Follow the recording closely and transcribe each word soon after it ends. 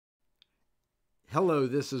Hello,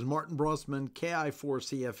 this is Martin Brossman,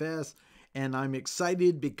 KI4CFS, and I'm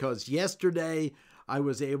excited because yesterday I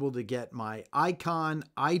was able to get my ICOM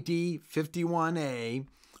ID51A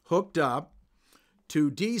hooked up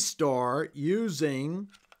to D-Star using,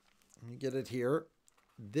 let me get it here,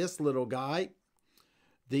 this little guy,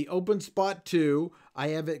 the openSPOT2. I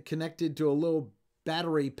have it connected to a little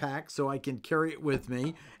battery pack so I can carry it with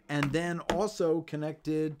me, and then also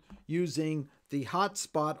connected using the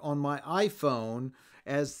hotspot on my iPhone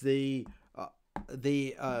as the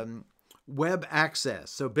web access.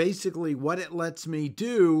 So basically what it lets me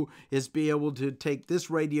do is be able to take this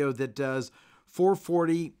radio that does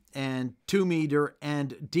 440 and 2 meter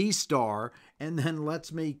and D-Star, and then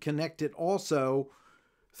lets me connect it also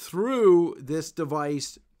through this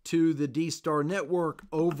device to the D-Star network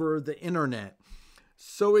over the internet.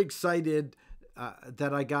 So excited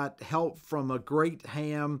that I got help from a great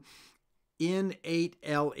ham in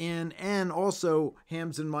 8LN and also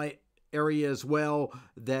hams in my area as well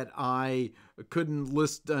that I couldn't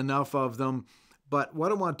list enough of them. But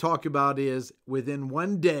what I want to talk about is within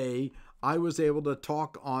one day, I was able to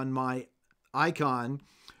talk on my ICOM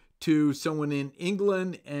to someone in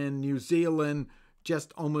England and New Zealand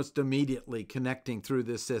just almost immediately, connecting through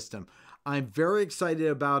this system. I'm very excited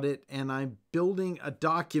about it, and I'm building a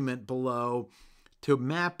document below to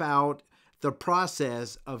map out the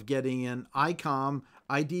process of getting an ICOM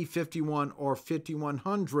ID51 or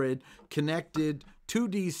 5100 connected to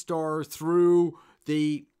D-Star through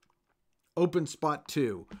the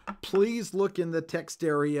openSPOT2. Please look in the text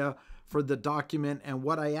area for the document, and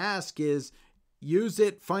what I ask is use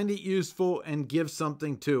it, find it useful, and give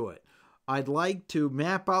something to it. I'd like to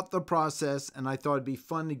map out the process, and I thought it'd be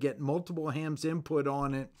fun to get multiple hams input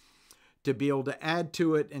on it to be able to add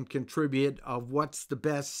to it and contribute of what's the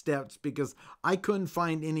best steps, because I couldn't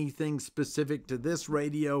find anything specific to this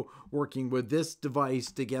radio working with this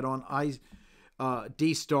device to get on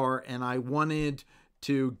D-Star, and I wanted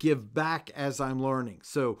to give back as I'm learning.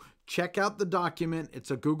 So check out the document.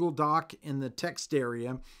 It's a Google Doc in the text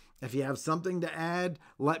area. If you have something to add,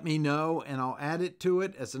 let me know, and I'll add it to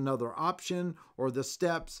it as another option, or the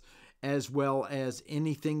steps, as well as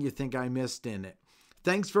anything you think I missed in it.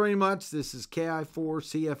 Thanks very much. This is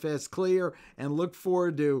KI4CFS Clear, and look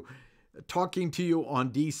forward to talking to you on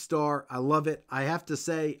D-Star. I love it. I have to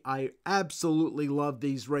say, I absolutely love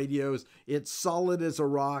these radios. It's solid as a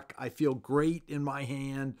rock. I feel great in my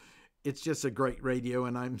hand. It's just a great radio,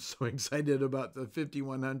 and I'm so excited about the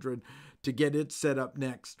 5100 to get it set up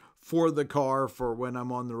next for the car for when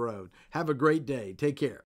I'm on the road. Have a great day. Take care.